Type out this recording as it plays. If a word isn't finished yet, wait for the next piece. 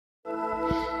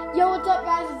Yo, what's up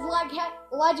guys, it's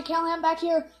Elijah Callahan back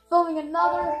here filming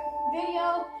another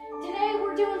video. Today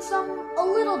we're doing something a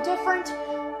little different.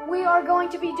 We are going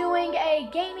to be doing a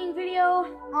gaming video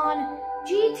on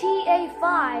GTA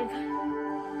 5.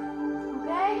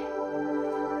 Okay?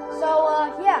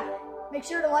 So, yeah, make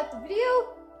sure to like the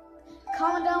video.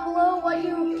 Comment down below what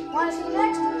you want to see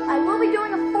next. I will be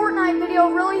doing a Fortnite video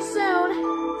really soon.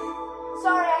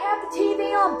 Sorry, I have the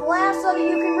TV on blast so that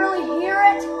you can really hear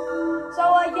it. So,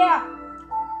 yeah,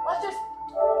 let's just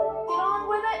get on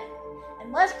with it,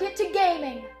 and let's get to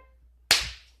gaming.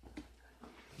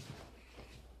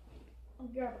 I'll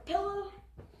grab a pillow.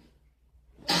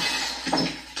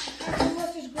 And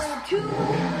let's just grab two. Alright,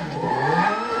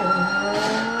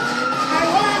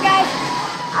 hold on, guys.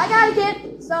 I gotta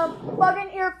get some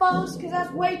fucking earphones, because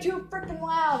that's way too freaking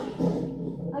loud.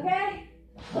 Okay?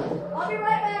 I'll be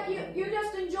right back. You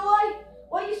just enjoy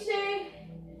what you see.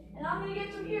 And I'm going to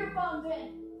get some earphones in.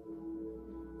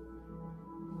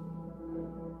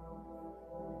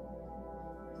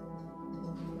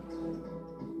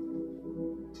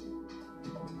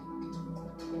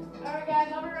 Alright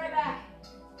guys, I'll be right back.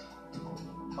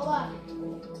 Hold on.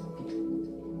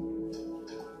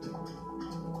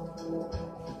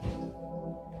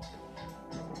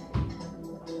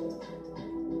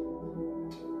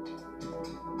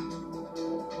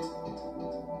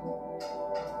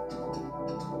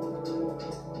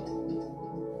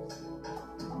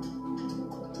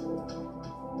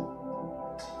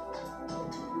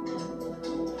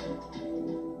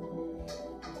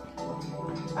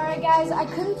 Alright guys, I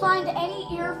couldn't find any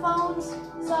earphones,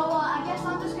 so I guess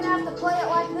I'm just going to have to play it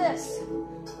like this,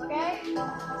 okay?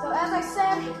 So as I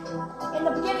said in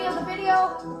the beginning of the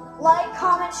video, like,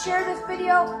 comment, share this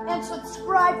video, and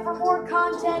subscribe for more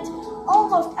content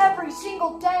almost every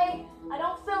single day. I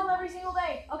don't film every single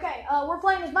day. Okay, we're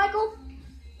playing as Michael.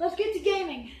 Let's get to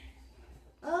gaming.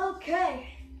 Okay.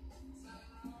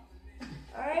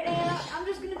 Alright, and I'm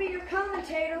just going to be your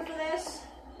commentator for this.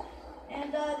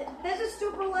 And this is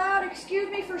super loud. Excuse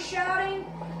me for shouting,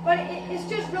 but it's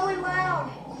just really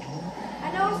loud.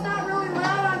 I know it's not really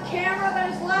loud on camera, but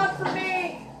it's loud for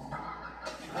me.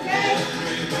 Okay?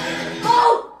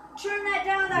 Oh! Turn that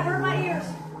down. That hurt my ears.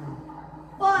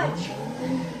 Fudge.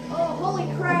 Oh,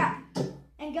 holy crap.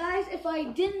 And guys, if I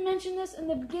didn't mention this in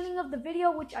the beginning of the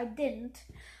video, which I didn't.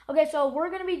 Okay, so we're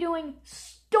going to be doing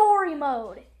story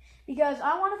mode. Because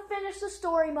I want to finish the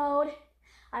story mode.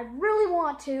 I really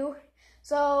want to.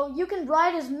 So you can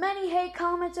write as many hate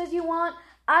comments as you want.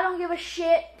 I don't give a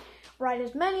shit. Write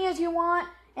as many as you want.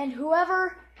 And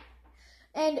whoever,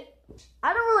 and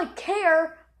I don't really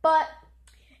care, but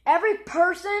every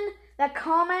person that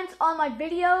comments on my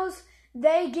videos,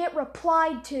 they get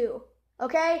replied to.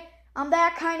 Okay? I'm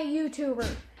that kind of YouTuber.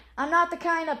 I'm not the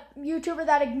kind of YouTuber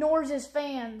that ignores his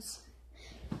fans.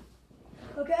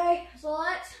 Okay? So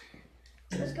let's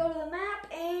go to the map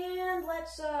and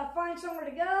let's find somewhere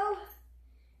to go.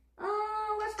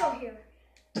 Let's go here.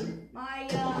 My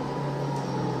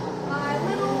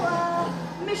little,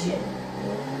 mission.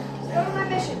 Let's go to my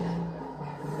mission. Move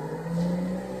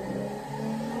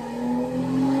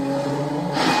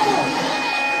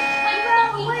out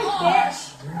of the way, bitch!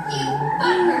 You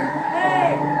fucker! Hey,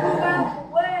 move out of the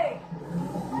way!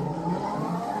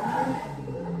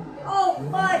 Oh,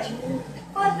 fudge!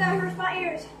 Fudge, that hurts my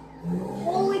ears.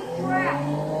 Holy crap!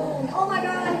 Oh my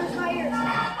god, that hurts my ears. Oh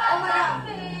my god.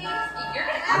 You're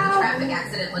gonna have a traffic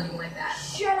accident looking like that.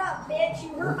 Shut up, bitch. You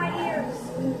hurt my ears.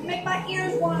 You make my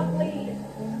ears want to bleed.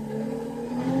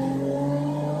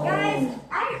 Guys,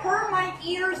 I hurt my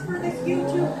ears for this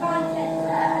YouTube content.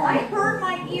 I hurt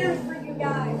my ears for you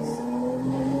guys.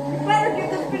 You better give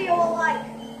this video a like.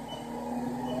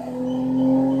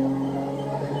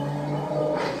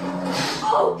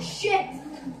 Oh, shit.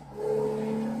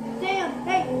 Damn.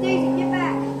 Hey, Daisy, get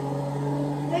back.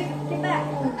 Daisy, get back.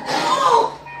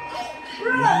 Oh!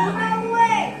 Bruh, move out of the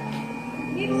way!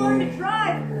 You need to learn to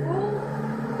drive, fool.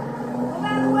 Move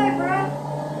out of the way, bruh.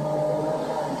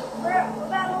 Bruh,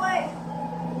 move out of the way.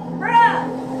 Bruh!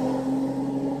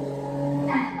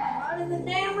 I'm running the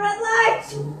damn red lights!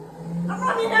 I'm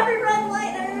running every red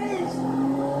light there is!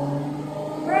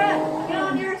 Bruh, get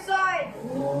on your side!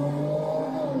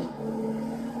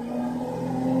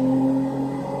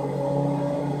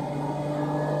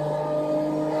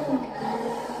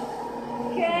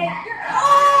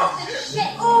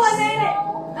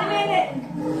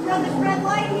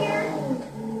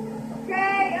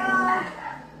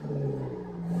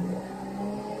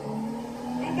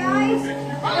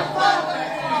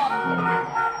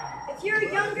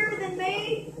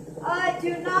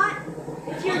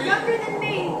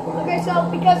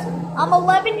 I'm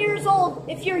 11 years old.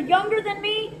 If you're younger than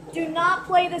me, do not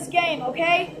play this game,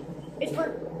 okay? It's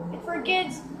for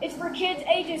kids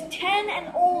ages 10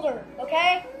 and older,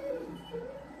 okay?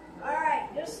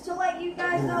 Alright, just to let you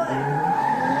guys know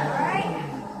that.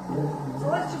 Alright? So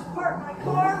let's just park my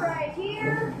car right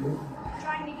here.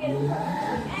 Trying to get a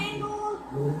perfect angle.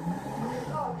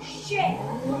 Oh shit!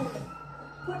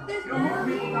 Put this down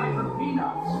here.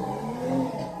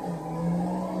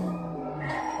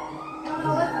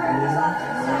 No, let's bring this off to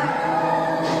the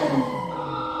side.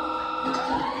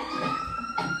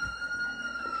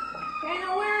 Okay,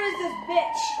 now where is this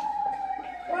bitch?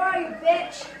 Where are you,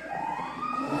 bitch?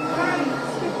 Where are you,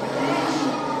 stupid bitch?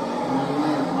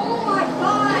 Oh my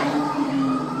god!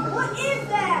 What is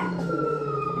that?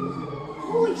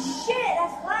 Holy shit,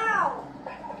 that's loud!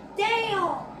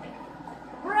 Damn!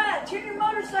 Brad, turn your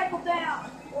motorcycle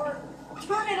down! Or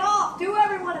turn it off! Do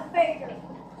everyone a favor!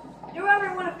 Do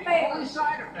everyone a favor! The only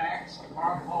side effects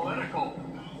are political.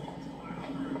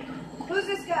 Who's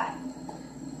this guy?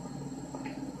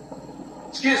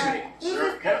 Excuse me,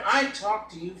 sir, can I talk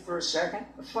to you for a second?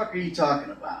 The fuck are you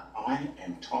talking about? I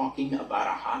am talking about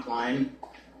a hotline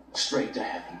straight to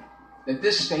heaven that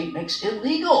this state makes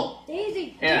illegal.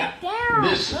 Daisy, Yeah, get down!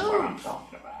 this is what I'm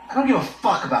talking about. I don't give a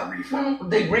fuck about refunds. Well,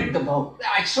 they rigged the vote.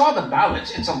 I saw the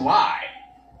ballots. It's a lie.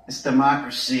 It's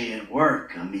democracy at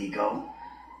work, amigo.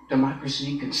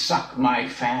 Democracy can suck my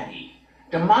fatty.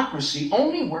 Democracy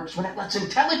only works when it lets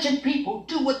intelligent people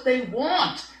do what they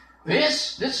want.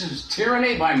 This is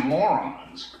tyranny by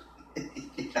morons.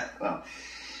 Yeah, well,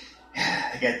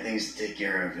 I got things to take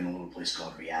care of in a little place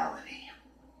called reality.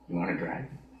 You want to drive?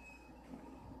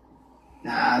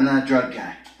 Nah, I'm not a drug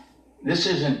guy. This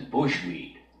isn't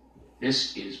bushweed.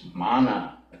 This is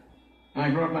mana. I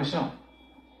grew up myself.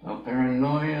 No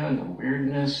paranoia, no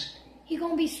weirdness. You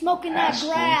gonna be smoking that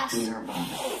Asphalt grass. to your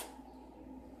body.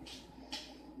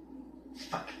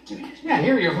 Fuck, give me it. Yeah,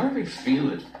 here, you hardly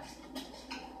feel it.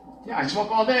 Yeah, I smoke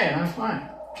all day and I'm fine.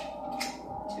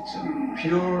 It's a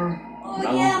pure, Oh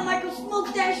mellow, yeah, Michael,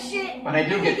 smoke that shit. but I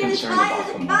do get Get as concerned high about as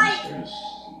the a kite. monsters.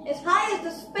 As high as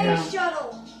the space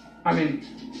shuttle. I mean,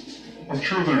 I'm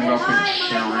sure there's Get nothing high,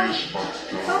 serious Michael.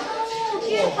 about Come on,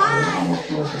 get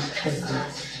high.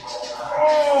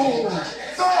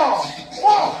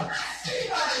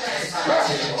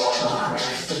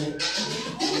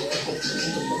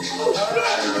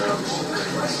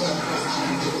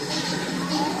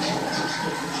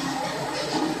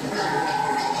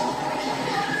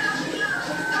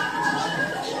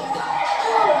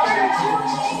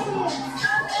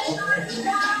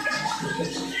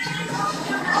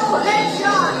 Oh,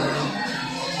 headshot!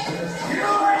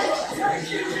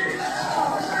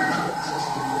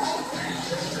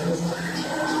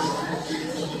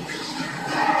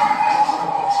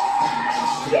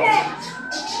 Shit!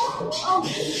 Oh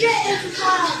shit, this is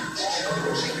loud!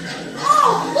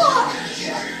 Oh fuck!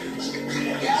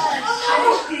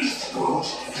 Oh!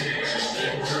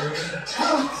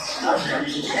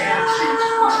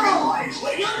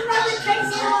 You'll never take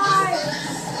me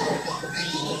alive!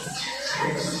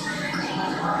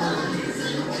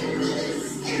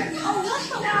 Oh, what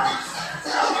the hell?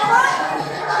 What?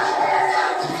 That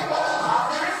is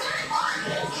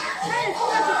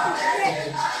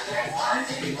such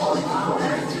a shit.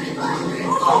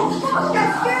 Oh, fuck, that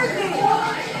scared me.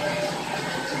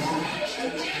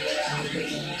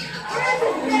 Where is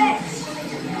this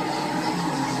bitch?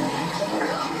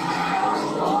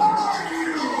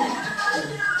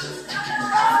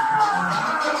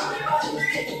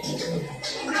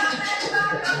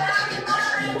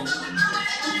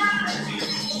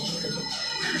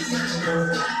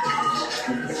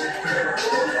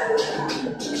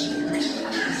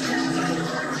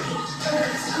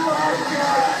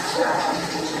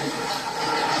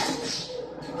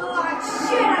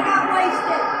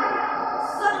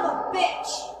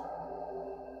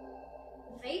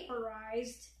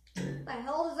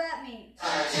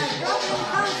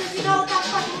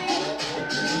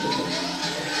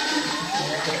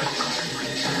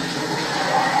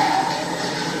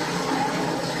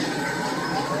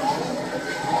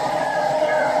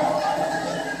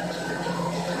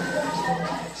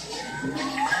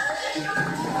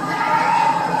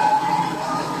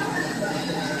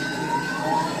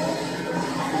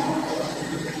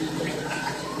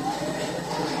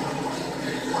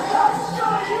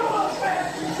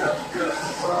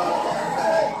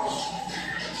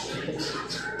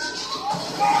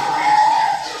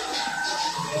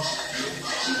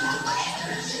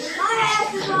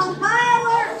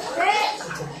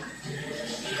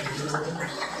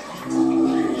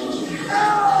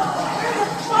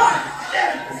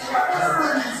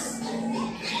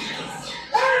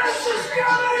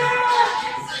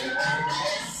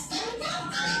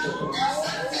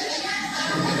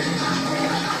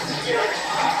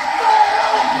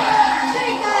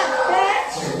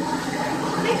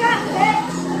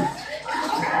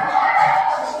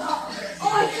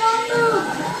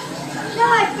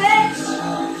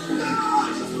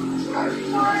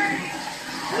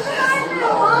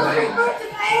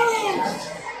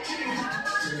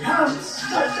 I'm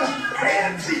such a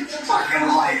fancy fucking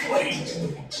lightweight.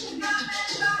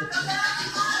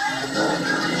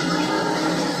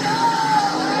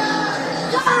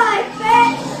 Die,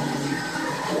 bitch!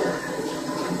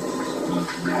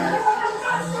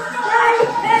 Die, you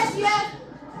bitch, yes!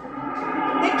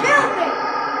 They killed me!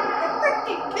 They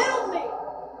freaking killed me!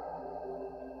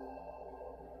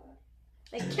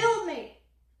 They killed me!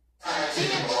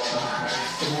 Damn it!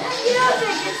 That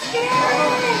music is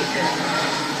scary!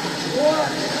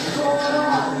 What's going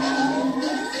on?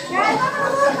 Guys, I'm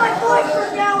gonna lose my voice for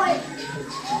yelling!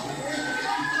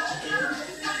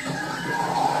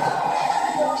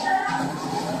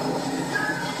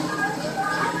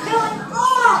 I'm killing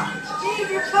all! Leave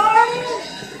your party!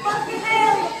 Fucking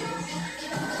aliens!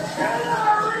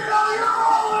 You're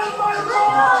always my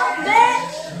wrong, bitch!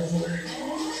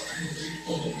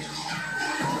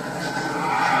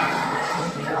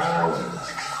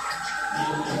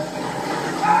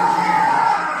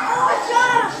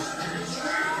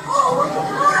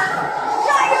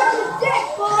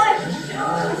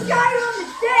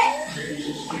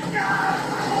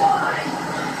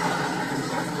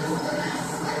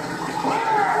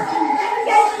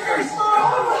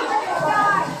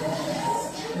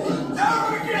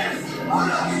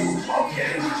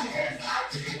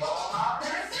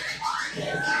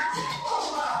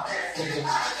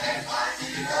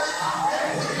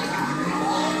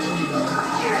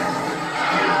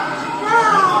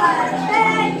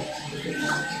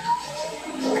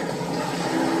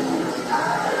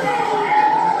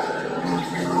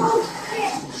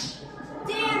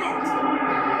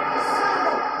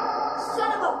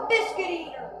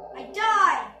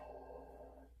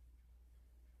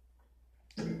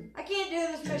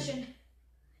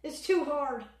 It's too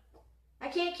hard. I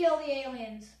can't kill the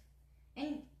aliens.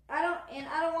 And I don't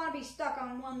want to be stuck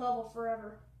on one level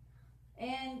forever.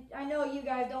 And I know you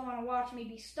guys don't want to watch me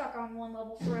be stuck on one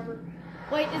level forever.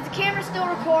 Wait, is the camera still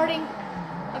recording?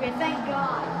 Okay, thank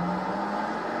God.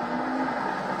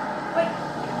 Wait.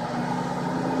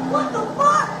 What the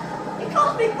fuck? It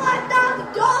cost me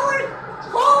 $5,000?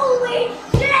 Holy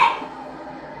shit!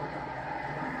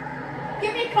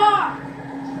 Give me a car.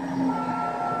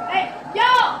 Hey,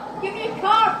 yo! Give me a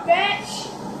car, bitch!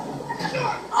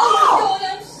 Oh my God,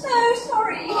 I'm so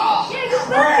sorry. Yeah, you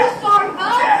better be sorry,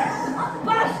 huh? I'm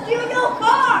about to steal your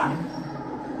car!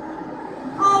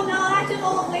 Oh no, that's an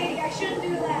old lady. I shouldn't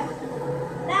do that.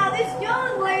 Now this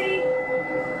young lady,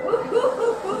 woo hoo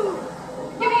hoo hoo.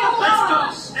 Give me a car! Let's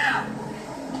go, snap!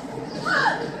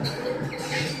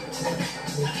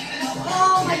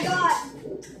 Oh my God!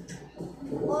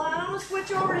 Well, I'm gonna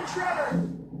switch over to Trevor.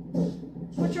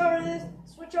 Switch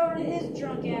over to his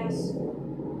drunk ass.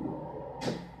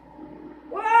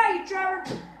 Where are you, Trevor?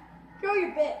 Show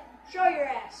your bit. Show your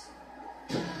ass.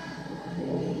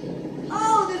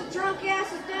 Oh, this drunk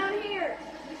ass is down here.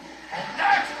 And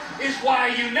that is why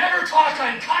you never talk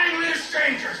unkindly to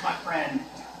strangers, my friend.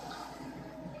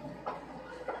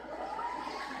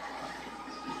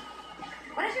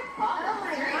 What is your problem? Oh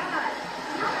my God.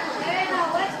 Hey,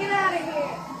 now let's get out of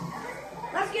here.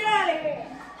 Let's get out of here.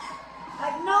 I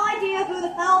have no idea who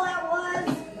the hell that was,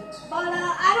 but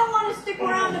I don't want to stick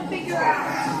around to figure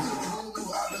out.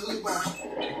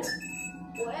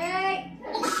 Wait.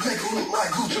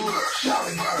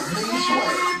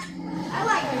 I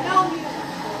like no music.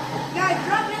 Guys,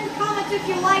 drop it in the comments if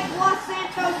you like Los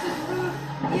Santos'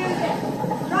 music.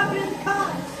 Drop it in the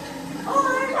comments. Oh,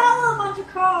 there's hella a bunch of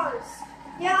cars.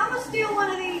 Yeah, I'm gonna steal one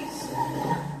of these.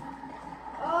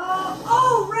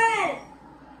 Oh, red.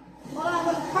 Hold on,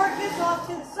 let's park this off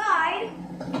to the side.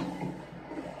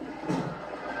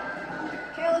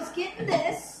 Okay, let's get in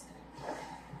this.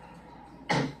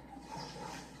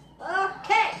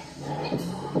 Okay.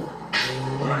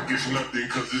 I guess nothing,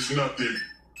 cause it's nothing.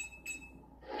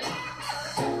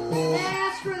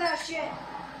 Nah, screw that shit.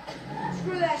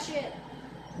 Screw that shit.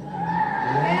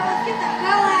 Okay, let's get the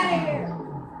hell out of here.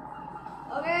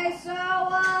 Okay, so,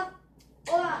 hold on.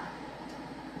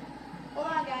 Hold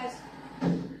on, guys.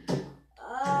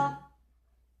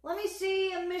 Let me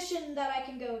see a mission that I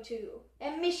can go to.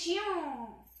 A mission.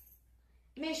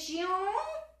 Mission?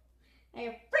 A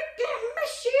freaking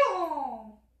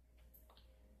mission.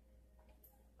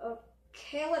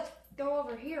 Okay, let's go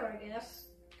over here, I guess.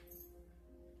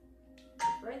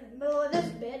 right in the middle of this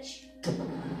bitch.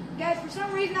 Guys, for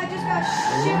some reason I just got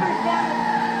shivers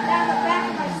down the back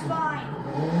of my spine.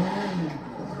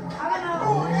 I don't know.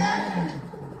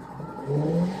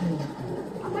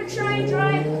 I'm gonna try and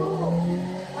drive cool.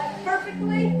 Like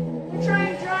perfectly. I'm gonna try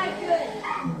and drive good.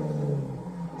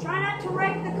 Try not to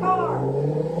wreck the car.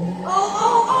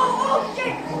 Oh,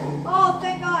 shit! Oh,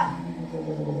 thank God.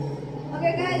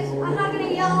 Okay, guys, I'm not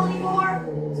gonna yell anymore,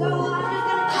 so I'm just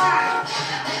gonna try.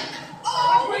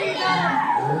 Watch where you're going.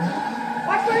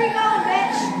 Watch where you're going,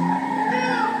 bitch.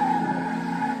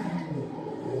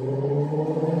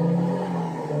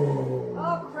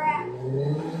 Oh, crap.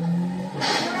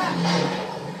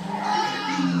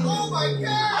 Oh my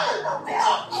God!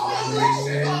 Holy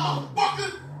shit!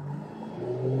 Fucker!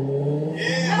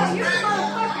 Yeah, No, what's you're a that?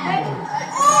 motherfucker, bitch.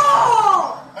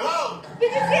 Oh! Hello? Did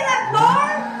you see that car?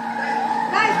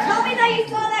 Guys, tell me that you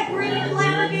saw that green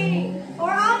Lamborghini. Or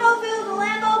I don't know if it was a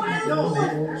Lambo, but it was full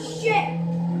of shit.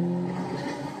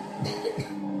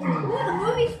 Ooh, the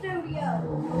movie studio.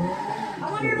 I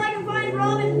wonder if I can find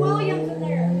Robin Williams in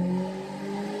there.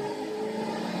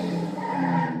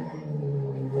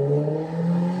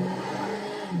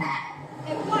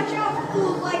 Hey, watch out for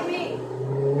fools like me.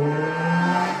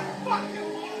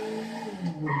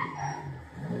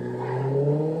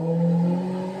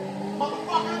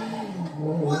 Motherfucker!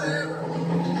 Whatever!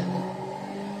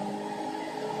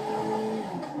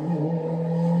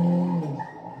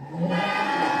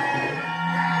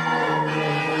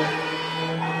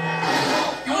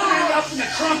 You want to end up in the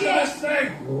trunk of this thing?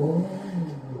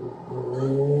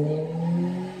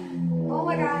 Oh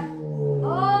my God.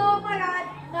 Oh my God.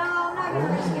 No, I'm not gonna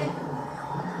risk it.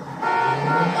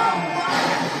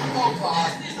 Oh, God,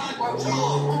 this is not what's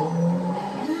wrong!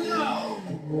 No!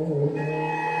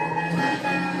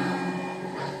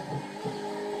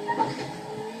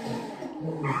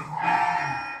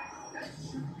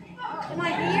 Am I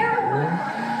here?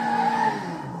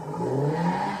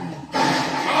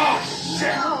 Oh,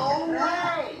 shit!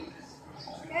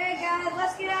 Okay, guys,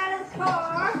 let's get out of the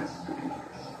car.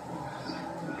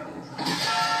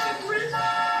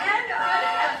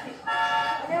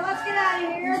 Okay, let's get out of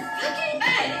here.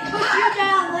 Put you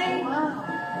down, lady.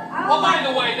 Oh, by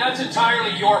the way, that's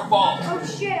entirely your fault. Oh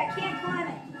shit, I can't climb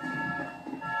it.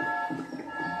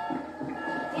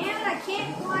 Damn it, I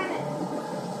can't climb it.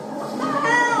 What the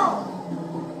hell?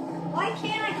 Why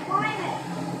can't I climb it?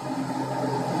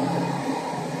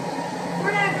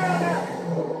 Where'd that girl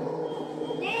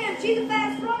go? Damn, she's a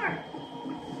fast runner.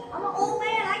 I'm an old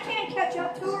man, I can't catch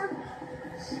up to her.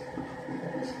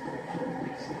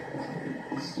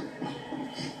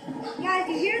 Guys,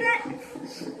 you hear that?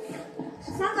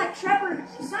 Sounds like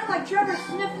Trevor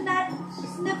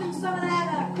sniffing some of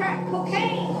that crack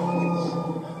cocaine.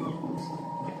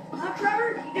 Huh, Trevor?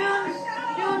 You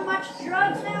doing much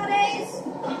drugs nowadays?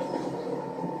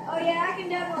 Oh yeah, I can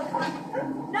definitely climb.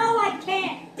 No, I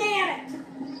can't. Damn it.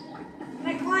 Can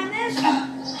I climb this?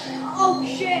 Oh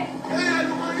shit. Hey, I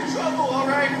don't want any trouble, all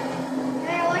right?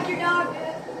 Hey, I like your dog,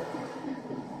 dude.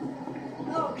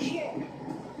 Oh shit.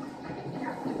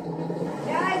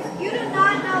 Guys, you do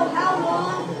not know how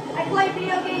long I play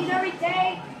video games every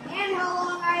day and how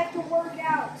long I have to work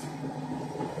out.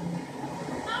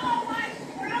 Oh, my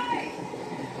Christ!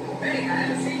 Hey, I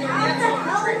haven't seen your How hands the on the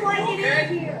hell tree. do I get Okay?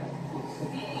 in here?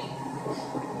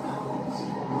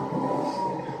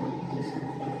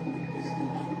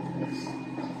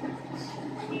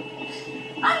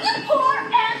 Are you poor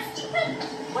and stupid?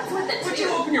 What's with the Would you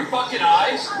tears? open your fucking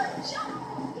eyes?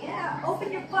 Yeah,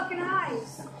 open your fucking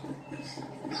eyes.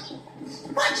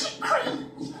 Watch it creep.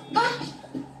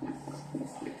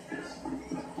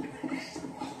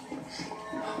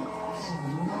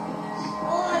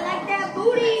 Oh, I like that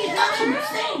booty. That's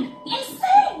insane!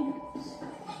 Insane!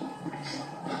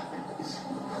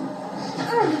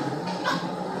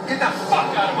 Get the fuck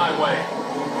out of my way.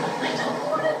 I don't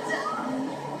want to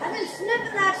die. I've been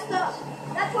sniffing that stuff.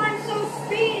 That's why I'm so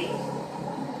speedy.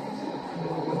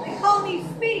 They call me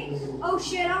Speedy. Oh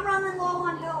shit, I'm running low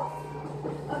on health.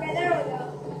 Okay, there we go.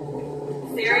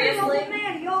 Seriously? Old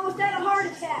man, you almost had a heart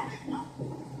attack.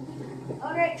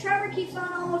 Okay, Trevor keeps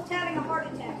on almost having a heart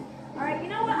attack. Alright, you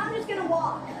know what? I'm just gonna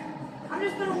walk. I'm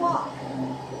just gonna walk.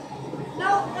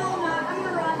 No, I'm not. I'm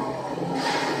gonna run.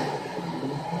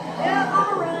 Yeah, I'm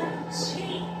gonna run.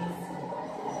 Jeez.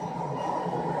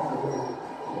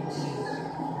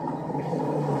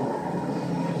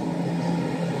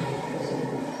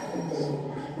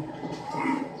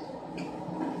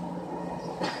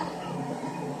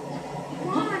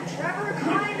 Come on, Trevor,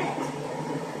 climb it.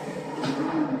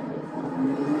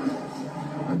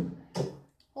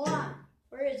 Hold on.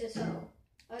 Where is this hole?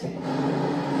 Okay.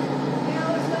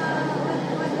 Yeah,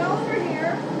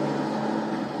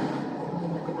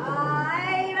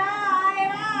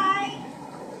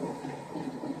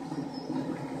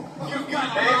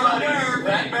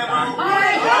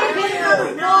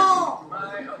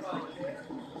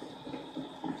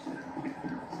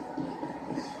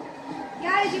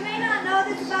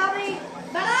 know this about me,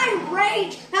 but I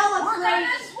rage hella We're gonna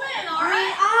crazy. swim, I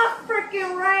alright?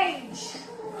 freaking rage.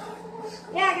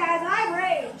 Yeah, guys, I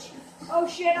rage. Oh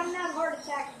shit, I'm gonna have a heart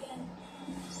attack again.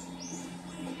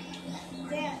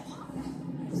 Damn it.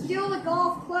 Steal the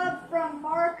golf club from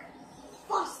Mark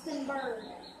Fostenberg.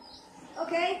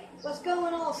 Okay, let's go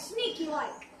in all sneaky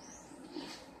like.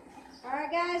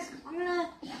 Alright guys,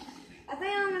 I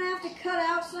think I'm gonna have to cut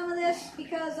out some of this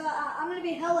because I'm gonna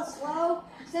be hella slow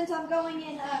since I'm going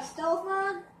in stealth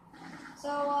mode. So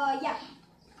yeah,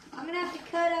 I'm gonna have to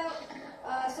cut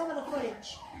out some of the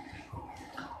footage.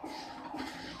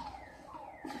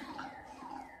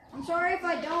 I'm sorry if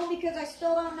I don't because I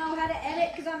still don't know how to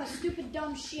edit because I'm a stupid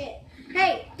dumb shit.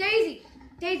 Hey, Daisy,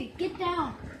 get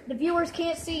down. The viewers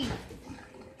can't see.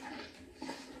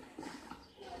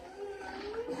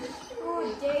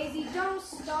 Oh, Daisy, don't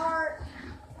start.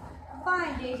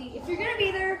 Fine, Daisy. If you're gonna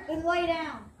be there, then lay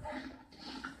down.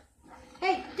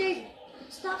 Hey, Daisy,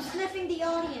 stop sniffing the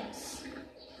audience.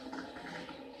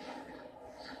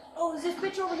 Oh, is this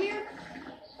bitch over here?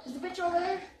 Is the bitch over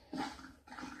there?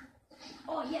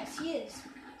 Oh, yes, he is.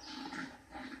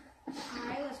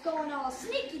 Alright, let's go in all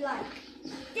sneaky like.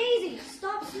 Daisy,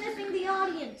 stop sniffing the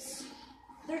audience.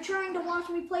 They're trying to watch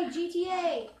me play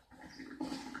GTA.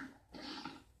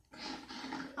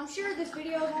 I'm sure this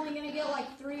video is only going to get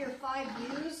like 3 or 5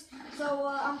 views, so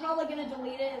I'm probably going to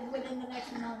delete it within the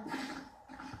next month.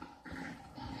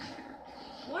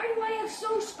 Why do I have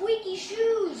so squeaky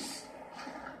shoes?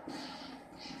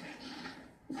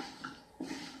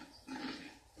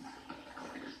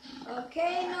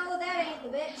 Okay, no, that ain't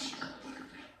the bitch.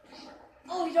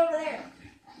 Oh, he's over there.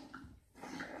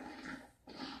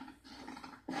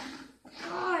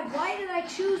 God, why did I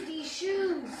choose these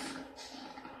shoes?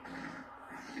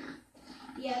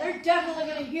 Yeah, they're definitely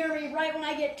going to hear me right when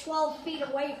I get 12 feet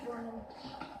away from them.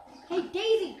 Hey,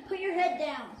 Daisy, put your head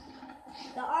down.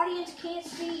 The audience can't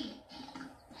see.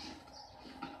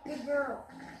 Good girl.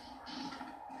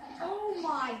 Oh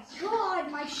my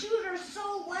God, my shoes are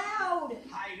so loud.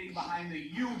 Hiding behind the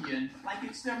union like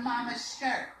it's their mama's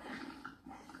skirt.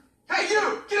 Hey,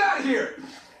 you! Get out of here!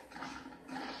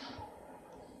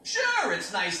 Sure,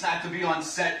 it's nice not to be on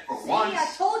set for See, once. I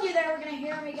told you they were going to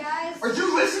hear me, guys. Are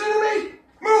you listening to me?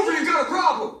 Move or you got a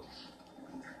problem!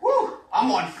 Woo! I'm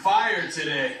on fire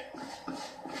today.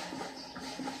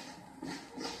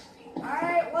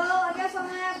 Alright, well, I guess I'm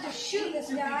going to have to shoot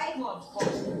this guy.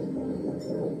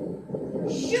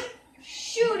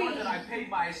 Shooting. One that I paid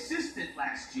my assistant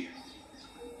last year.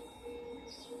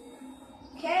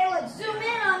 Okay, let's zoom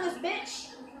in on this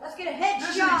bitch. Let's get a This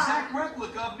is an headshot. exact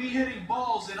replica of me hitting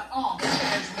balls in ump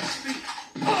as we speak.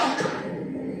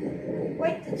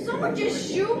 Wait, did someone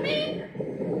just shoot me?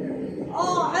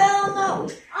 Oh, hell no.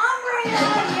 I'm bringing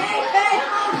out the AK.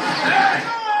 Hey!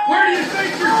 Where do you think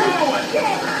you're going?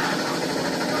 Shit.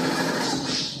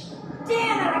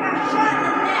 Damn it, I got shot in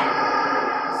the neck.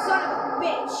 Son of a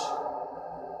bitch.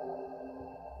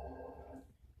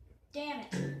 Damn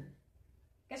it.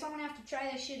 Guess I'm gonna have to try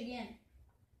this shit again.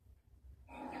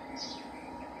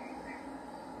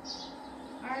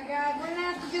 Alright guys, we're gonna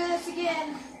have to do this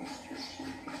again.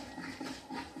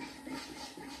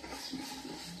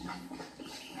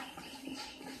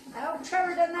 I hope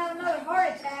Trevor doesn't have another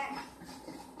heart attack.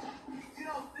 You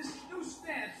know, this new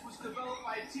stance was developed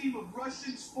by a team of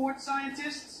Russian sports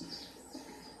scientists.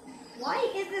 Why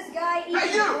is this guy eating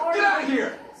Hey, you! more Get out of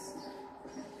here!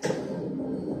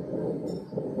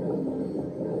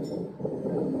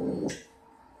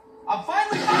 I'm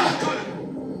finally feeling good.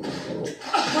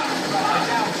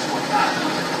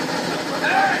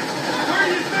 Hey! Where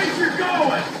do you think you're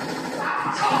going?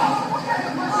 Oh,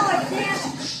 damn it!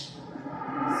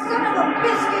 Son of a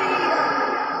biscuit eater!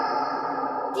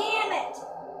 Damn it!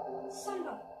 Son of a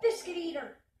biscuit eater!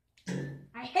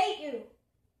 I hate you!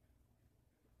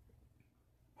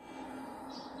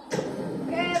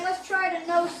 Okay, let's try to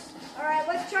Alright,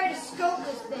 let's try to scope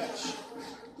this bitch.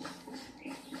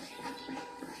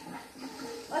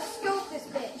 Let's scope this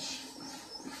bitch.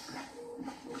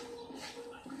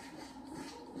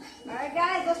 Alright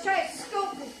guys, let's try to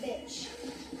scope this bitch.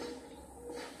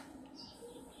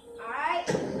 Alright,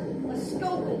 let's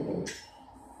scope it.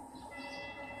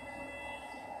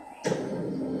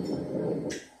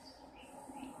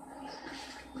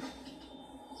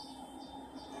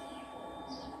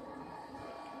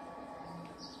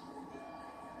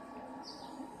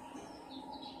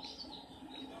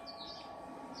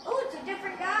 Oh, it's a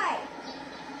different guy.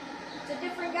 It's a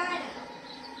different guy now.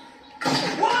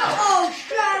 Oh,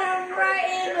 shot him right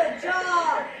in the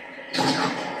jaw.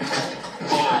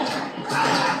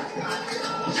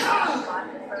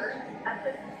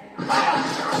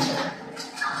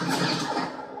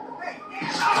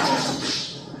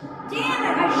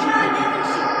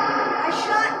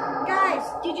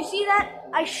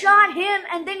 I shot him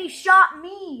and then he shot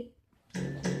me.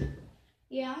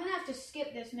 Yeah, I'm gonna have to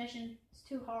skip this mission. It's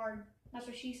too hard. That's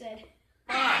what she said.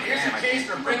 Ah, here's a case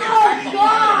for bringing Oh,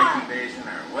 God! invasion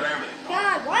or whatever they call it.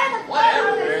 God, why the Whatever,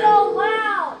 fuck is man. it so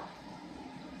loud?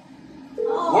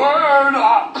 Oh. Word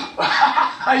up!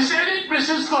 I said it,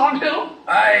 Mrs. Thornhill.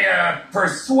 I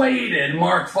persuaded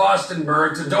Mark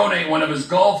Fostenberg to donate one of his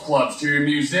golf clubs to your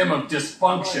Museum of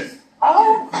Dysfunction.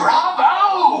 Oh,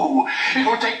 bravo! It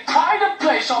will take pride of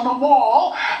place on the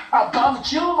wall above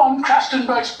Jill von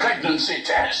Krastenberg's pregnancy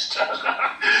test.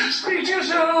 Speak to you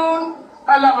soon.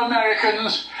 I love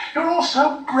Americans. You're all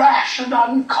so brash and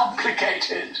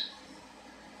uncomplicated.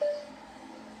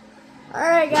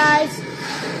 Alright, guys.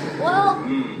 Well,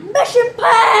 mission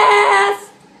passed!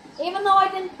 Even though I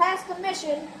didn't pass the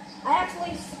mission, I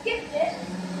actually skipped it.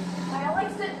 I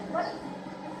liked it, but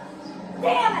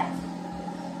damn it!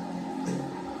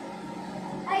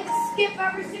 I skip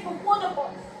every single one of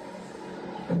them.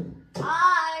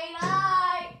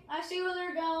 I see where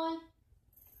they're going.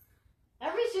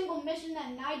 Every single mission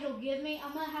that Nigel gives me,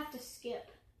 I'm gonna have to skip.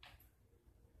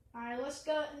 Alright, let's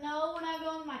go. No, we're not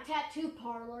going to my tattoo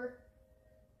parlor.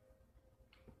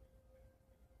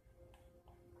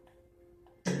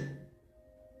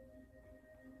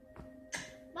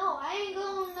 No, I ain't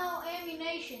going with no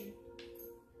ammunition.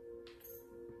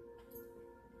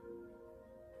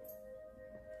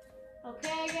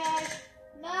 Okay, guys.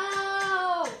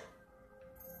 No!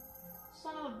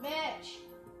 Son of a bitch.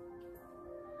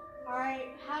 Alright,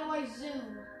 how do I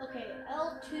zoom? Okay,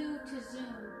 L2 to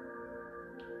zoom.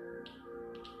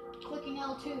 Clicking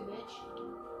L2, bitch.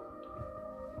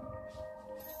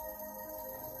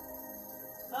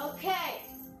 Okay.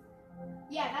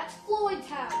 Yeah, that's Floyd's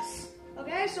house.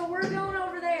 Okay, so we're going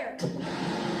over there. We're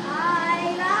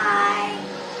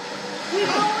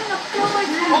going to Floyd's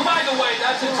Oh, house. by the way,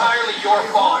 that's entirely your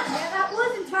fault. Yeah, that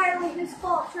was entirely his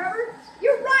fault, Trevor.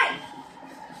 You're right.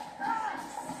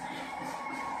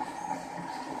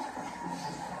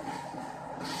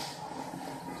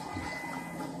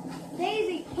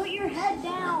 Daisy, put your head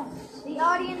down. The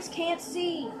audience can't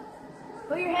see.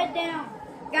 Put your head down.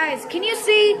 Guys, can you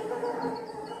see?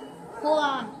 Hold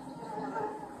on.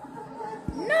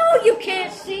 No, you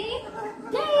can't see.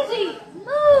 Daisy,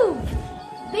 move.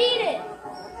 Beat it.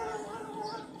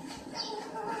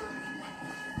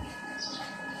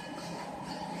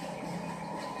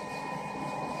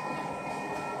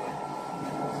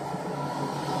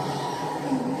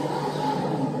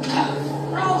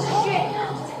 Oh, shit.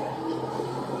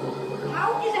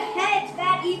 How is a head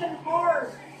that even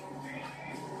hard?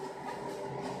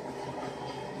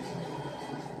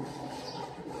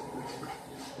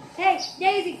 Hey,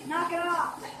 Daisy, knock it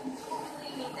off.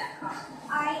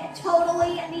 I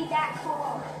totally need that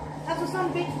car. That's what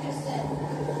some bitch just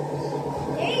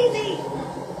said. Daisy,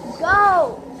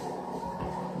 go.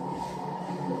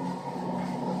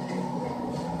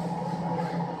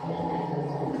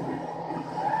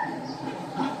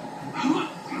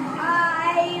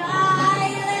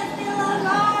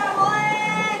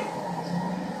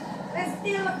 Let's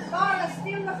steal the car, let's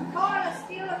steal the car, let's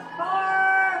steal the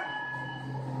car.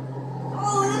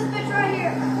 Oh, this bitch right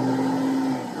here.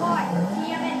 God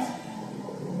damn it.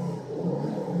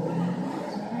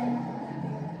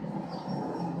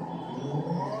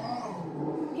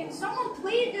 Can someone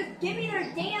please just give me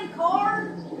their damn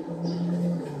car?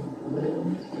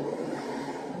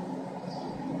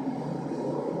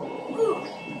 Ooh,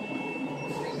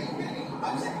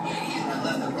 I was an idiot that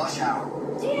left at rush hour.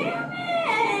 damn it!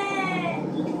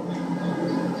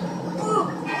 Ooh,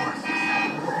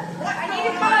 I need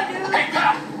a car, dude. Hey,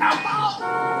 pal! Ow!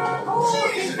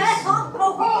 Oh, his head on the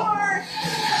horse!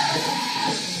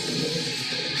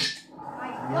 My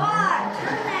God,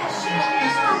 turn that shit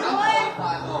down, boy!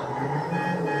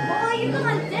 Boy, you're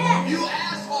going deaf! You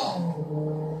asshole!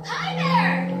 Hi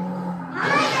there!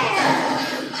 Hi there!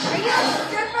 Are you a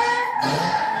stripper?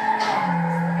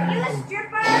 Are you a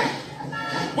stripper?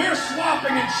 We're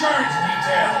swapping insurance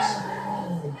details.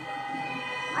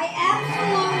 I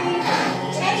absolutely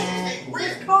hate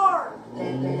this car!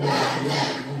 Hey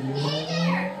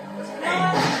there!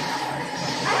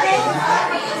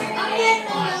 I'm getting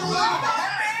another.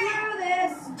 Screw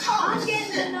this! I'm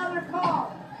getting another car.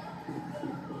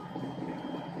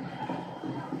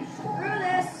 Screw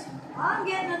this! I'm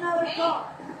getting another car.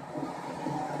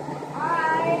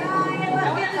 Alright,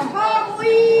 let's get this car,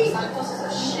 boy! Santos is a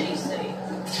shitty city.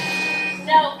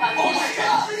 No, fuck Oh my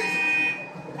god!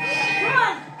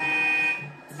 Run!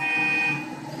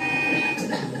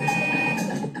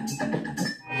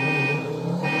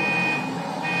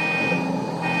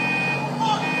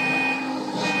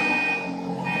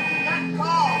 That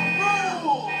car! Move!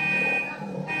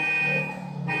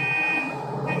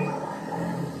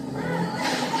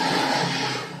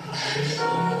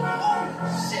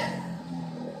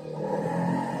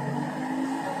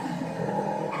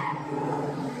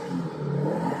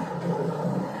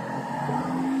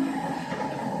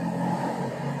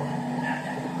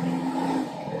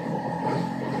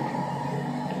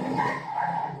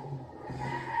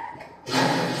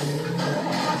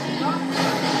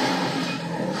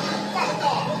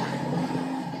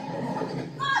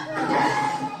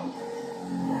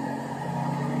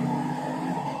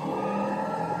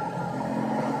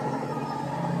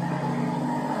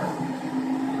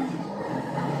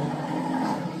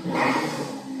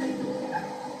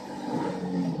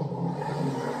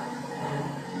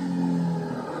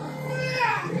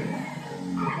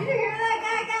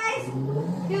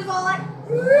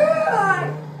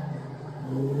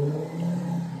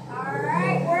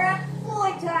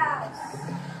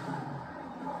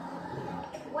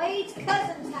 Wade's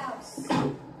cousin's house. Hey,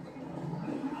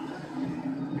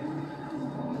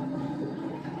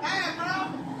 bro!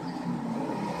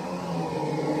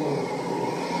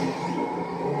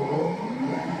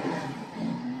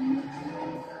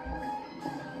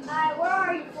 Alright, where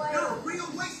are you, Wade? You're a real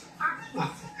waste.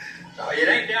 Oh, it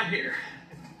ain't down here.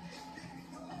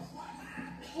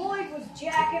 Floyd was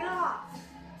jacking off.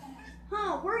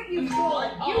 Huh, weren't you,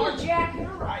 Floyd? You were jacking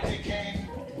off. Right, it came.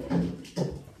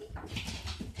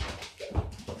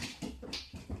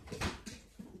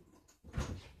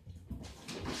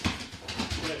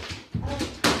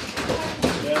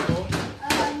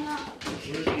 No.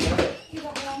 Where's he at? You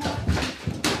don't know.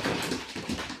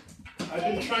 I've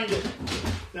been trying to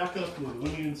back up to her.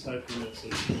 Let me inside for a minute so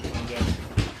she can calm down.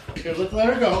 Okay, let's let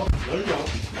her go. Let her go.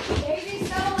 Daisy,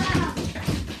 settle down.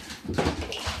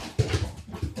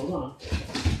 Hold on.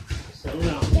 Settle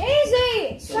down.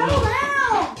 Daisy, settle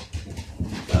down.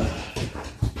 down.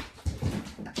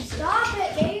 Stop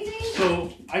it, Daisy. So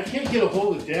I can't get a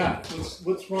hold of Dad.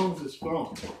 What's wrong with his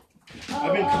phone?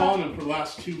 I've been calling him for the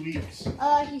last 2 weeks.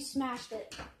 He smashed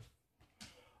it.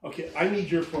 Okay, I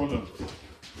need your phone number.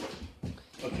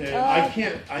 Okay, I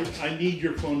can't. I need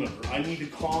your phone number. I need to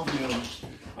call him.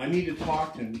 I need to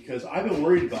talk to him because I've been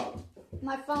worried about him.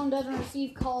 My phone doesn't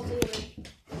receive calls either.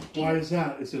 Why is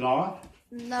that? Is it off?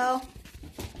 No.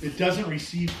 It doesn't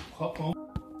receive phone.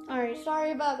 Alright,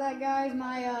 sorry about that, guys.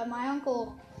 My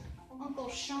Uncle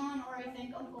Sean, or I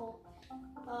think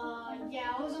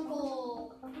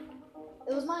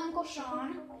it was my Uncle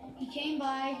Sean. He came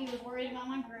by, he was worried about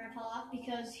my grandpa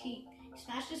because he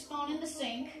smashed his phone in the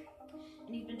sink,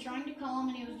 and he's been trying to call him,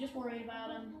 and he was just worried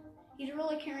about him. He's a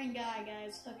really caring guy,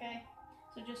 guys, okay?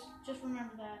 So just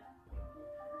remember that.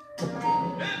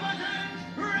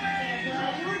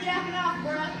 Alright. You were jacking off,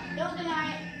 bruh. Don't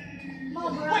deny it. Come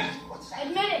on, bruh.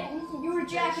 Admit it. You were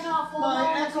jacking off while My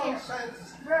I was echo here. says...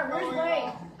 Bruh, where's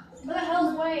Wade? Where the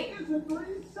hell's Wade?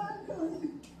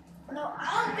 No, I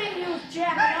don't think he was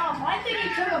jacking off. I think he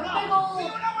took a big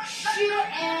old shit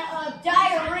and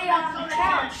diarrhea on the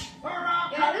couch.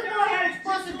 Yeah, this boy had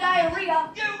explosive diarrhea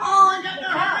on the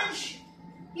couch.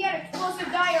 He had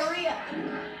explosive diarrhea.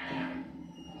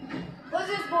 What's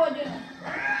this boy doing?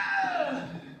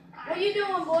 What you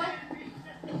doing, boy?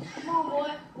 Come on,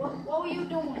 boy. What were you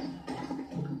doing?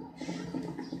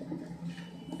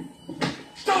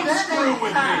 Don't screw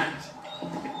with me!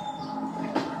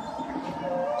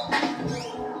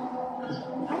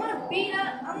 I'm gonna beat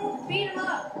him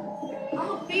up. I'm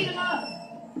gonna beat him up.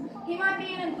 He might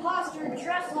be an imposter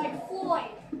dressed like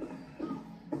Floyd.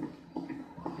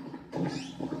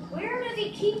 Where does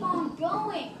he keep on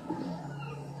going?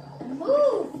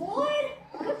 Move, Floyd!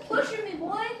 Quit pushing me,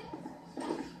 boy!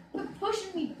 Quit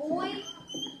pushing me, boy!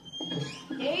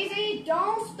 Daisy,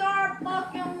 don't start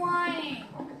fucking whining!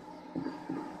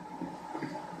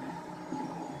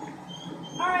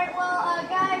 Alright, well,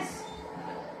 guys,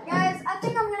 I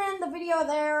think I'm gonna end the video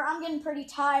there. I'm getting pretty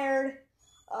tired.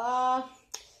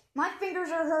 My fingers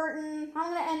are hurting.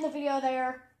 I'm gonna end the video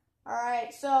there.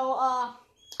 Alright, so,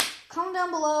 comment down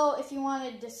below if you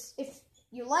wanted this, if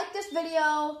you like this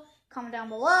video. Comment down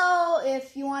below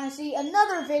if you want to see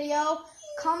another video.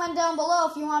 Comment down below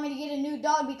if you want me to get a new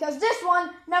dog, because this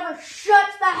one never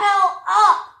shuts the hell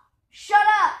up. Shut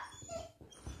up.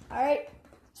 Alright,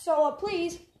 so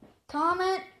please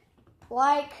comment,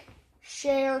 like,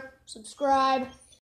 share, subscribe,